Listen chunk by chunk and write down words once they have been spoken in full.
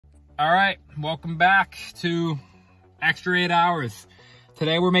All right, welcome back to Extra 8 Hours.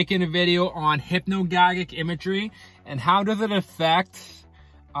 Today we're making a video on hypnogagic imagery and how does it affect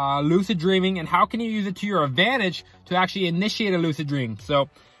lucid dreaming and how can you use it to your advantage to actually initiate a lucid dream. So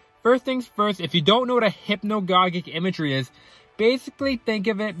first things first, if you don't know what a hypnogagic imagery is, basically think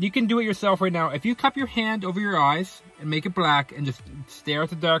of it, you can do it yourself right now. If you cup your hand over your eyes and make it black and just stare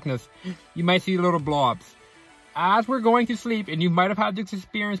at the darkness, you might see little blobs. As we're going to sleep, and you might have had this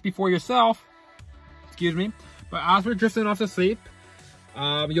experience before yourself, excuse me, but as we're drifting off to sleep,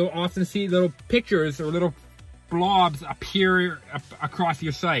 you'll often see little pictures or little blobs appear across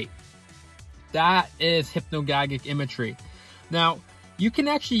your sight. That is hypnogagic imagery. Now, you can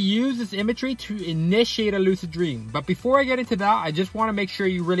actually use this imagery to initiate a lucid dream. But before I get into that, I just want to make sure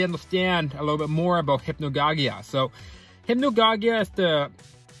you really understand a little bit more about hypnogagia. So, hypnogagia is the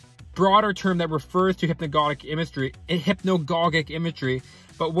broader term that refers to hypnagogic imagery,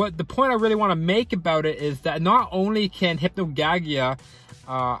 but what the point I really want to make about it is that not only can hypnogagia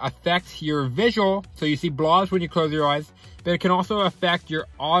affect your visual, so you see blobs when you close your eyes, but it can also affect your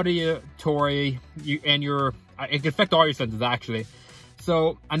auditory and it can affect all your senses actually.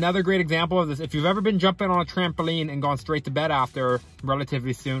 So another great example of this, if you've ever been jumping on a trampoline and gone straight to bed after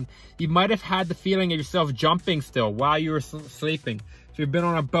relatively soon, you might have had the feeling of yourself jumping still while you were sleeping. If you've been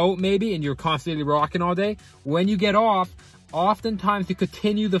on a boat maybe and you're constantly rocking all day, when you get off, oftentimes you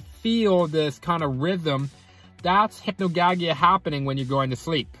continue to feel this kind of rhythm. That's hypnogagia happening when you're going to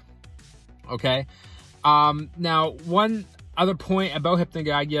sleep. Okay. Now, one other point about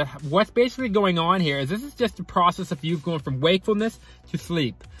hypnogagia, what's basically going on here is this is just the process of you going from wakefulness to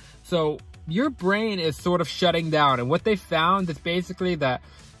sleep. So your brain is sort of shutting down, and what they found is basically that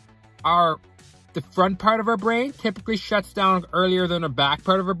the front part of our brain typically shuts down earlier than the back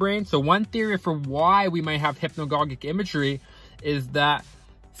part of our brain. So one theory for why we might have hypnagogic imagery is that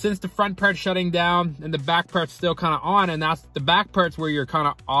since the front part's shutting down and the back part's still kind of on, and that's the back part's where your kind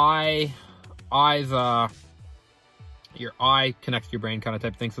of your eye connects to your brain kind of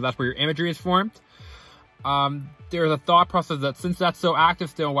type thing. So that's where your imagery is formed. There's a thought process that since that's so active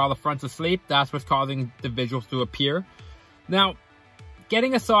still while the front's asleep, that's what's causing the visuals to appear. Now,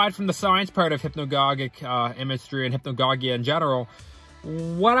 getting aside from the science part of hypnagogic imagery and hypnogagia in general,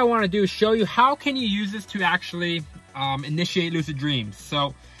 what I want to do is show you how can you use this to actually initiate lucid dreams.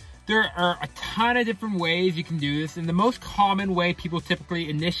 So there are a ton of different ways you can do this, and the most common way people typically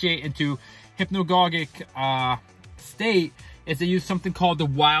initiate into hypnagogic state is to use something called the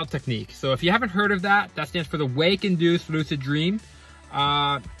wild technique. So if you haven't heard of that, that stands for the wake-induced lucid dream.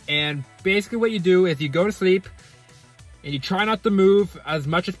 And basically what you do is you go to sleep, and you try not to move as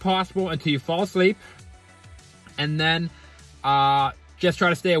much as possible until you fall asleep. And then just try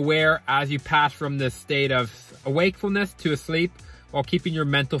to stay aware as you pass from this state of wakefulness to asleep while keeping your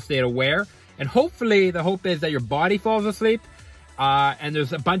mental state aware. And hopefully the hope is that your body falls asleep. And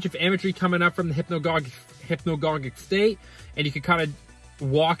there's a bunch of imagery coming up from the hypnagogic state. And you can kind of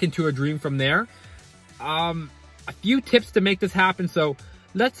walk into a dream from there. A few tips to make this happen. So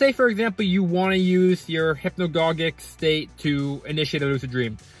let's say, for example, you want to use your hypnagogic state to initiate a lucid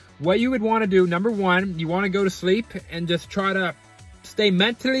dream. What you would want to do, number one, you want to go to sleep and just try to stay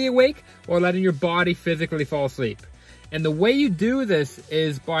mentally awake or letting your body physically fall asleep. And the way you do this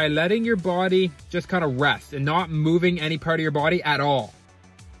is by letting your body just kind of rest and not moving any part of your body at all.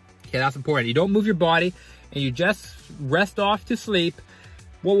 Okay, that's important. You don't move your body and you just rest off to sleep.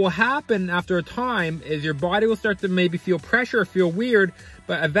 What will happen after a time is your body will start to maybe feel pressure or feel weird,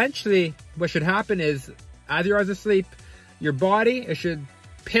 but eventually what should happen is as your eyes are asleep, your body, it should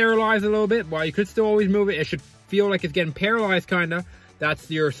paralyze a little bit. While you could still always move it, it should feel like it's getting paralyzed kind of. That's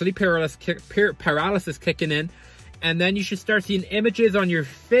your sleep paralysis kicking in. And then you should start seeing images on your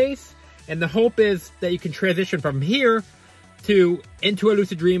face, and the hope is that you can transition from here into a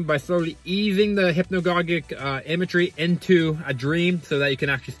lucid dream by slowly easing the hypnagogic imagery into a dream so that you can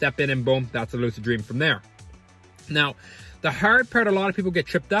actually step in and boom, that's a lucid dream from there. Now, the hard part a lot of people get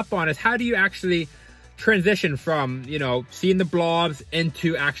tripped up on is how do you actually transition from, you know, seeing the blobs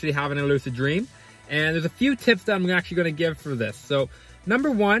into actually having a lucid dream? And there's a few tips that I'm actually going to give for this. So,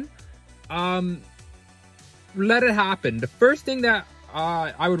 number one, let it happen. The first thing that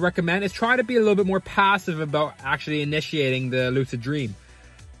I would recommend is try to be a little bit more passive about actually initiating the lucid dream.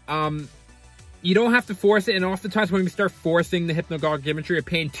 You don't have to force it, and oftentimes when we start forcing the hypnagogic imagery or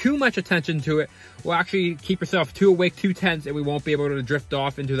paying too much attention to it, we'll actually keep yourself too awake, too tense, and we won't be able to drift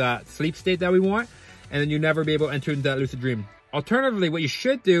off into that sleep state that we want, and then you'll never be able to enter into that lucid dream. Alternatively, what you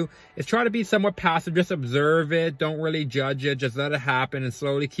should do is try to be somewhat passive. Just observe it. Don't really judge it. Just let it happen and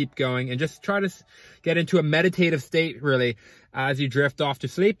slowly keep going. And just try to get into a meditative state, really, as you drift off to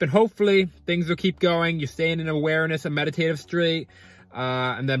sleep. And hopefully things will keep going. You're staying in awareness, a meditative state,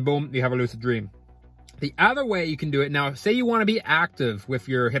 and then boom, you have a lucid dream. The other way you can do it, now say you want to be active with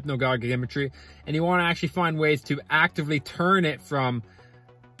your hypnagogic imagery and you want to actually find ways to actively turn it from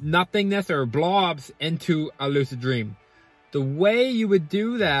nothingness or blobs into a lucid dream. The way you would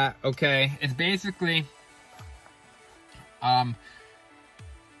do that, okay, is basically try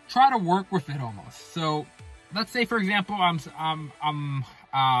to work with it almost. So let's say, for example, I'm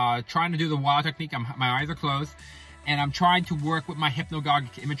trying to do the wild technique. My eyes are closed and I'm trying to work with my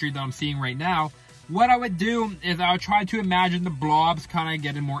hypnagogic imagery that I'm seeing right now. What I would do is I would try to imagine the blobs kind of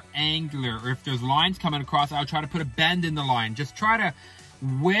getting more angular, or if there's lines coming across, I would try to put a bend in the line. Just try to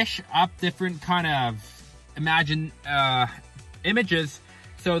wish up different kind of imagine images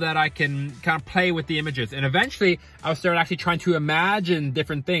so that I can kind of play with the images. And eventually I'll start actually trying to imagine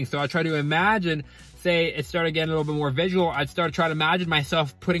different things. So I try to imagine, say it started getting a little bit more visual, I'd start to try to imagine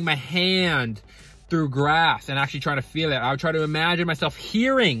myself putting my hand through grass and actually trying to feel it. I would try to imagine myself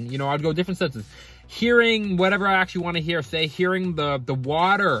hearing, you know, I'd go different senses. Hearing whatever I actually want to hear, say hearing the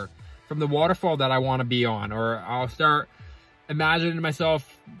water from the waterfall that I want to be on, or I'll start imagining myself,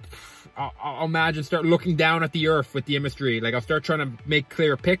 I'll imagine start looking down at the earth with the imagery. Like I'll start trying to make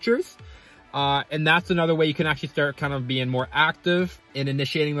clear pictures. And that's another way you can actually start kind of being more active in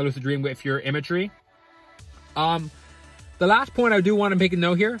initiating the lucid dream with your imagery. The last point I do want to make a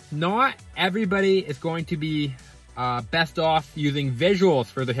note here, not everybody is going to be best off using visuals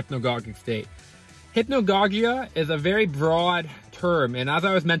for the hypnagogic state. Hypnogagia is a very broad term, and as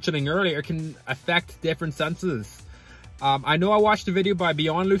I was mentioning earlier, it can affect different senses. I know I watched a video by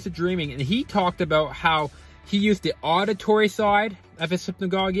Beyond Lucid Dreaming, and he talked about how he used the auditory side of his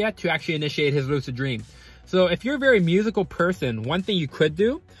hypnagogia to actually initiate his lucid dream. So if you're a very musical person, one thing you could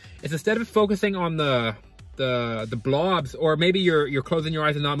do is, instead of focusing on the blobs, or maybe you're closing your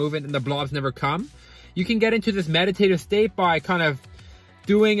eyes and not moving and the blobs never come, you can get into this meditative state by kind of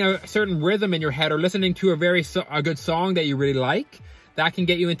doing a certain rhythm in your head, or listening to a good song that you really like. That can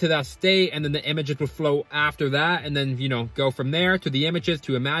get you into that state, and then the images will flow after that, and then, you know, go from there to the images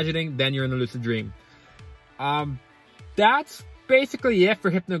to imagining, then you're in the lucid dream. That's basically it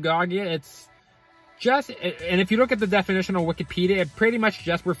for hypnagogia. It's just, and if you look at the definition on Wikipedia, it pretty much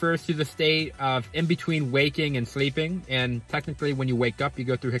just refers to the state of in between waking and sleeping. And technically when you wake up, you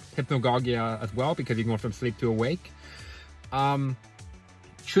go through hypnagogia as well, because you're going from sleep to awake.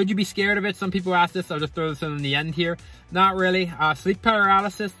 Should you be scared of it? Some people ask this. I'll just throw this in the end here. Not really. Sleep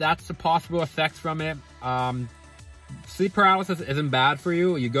paralysis, that's the possible effects from it. Sleep paralysis isn't bad for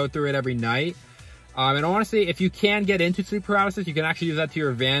you. You go through it every night. And honestly, if you can get into sleep paralysis, you can actually use that to your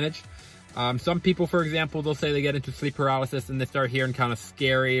advantage. Some people, for example, they'll say they get into sleep paralysis and they start hearing kind of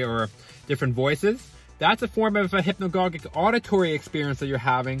scary or different voices. That's a form of a hypnagogic auditory experience that you're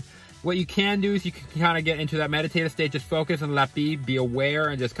having. What you can do is you can kind of get into that meditative state, just focus and let be aware,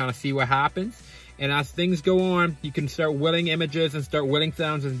 and just kind of see what happens. And as things go on, you can start willing images and start willing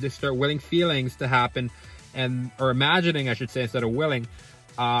sounds and just start willing feelings to happen, or imagining, I should say, instead of willing.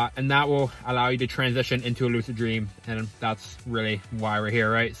 And that will allow you to transition into a lucid dream. And that's really why we're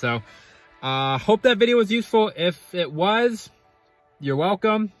here, right? So, hope that video was useful. If it was, you're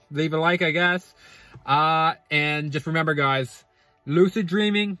welcome. Leave a like, I guess. And just remember, guys, lucid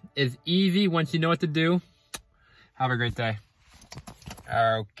dreaming is easy once you know what to do. Have a great day.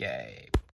 Okay.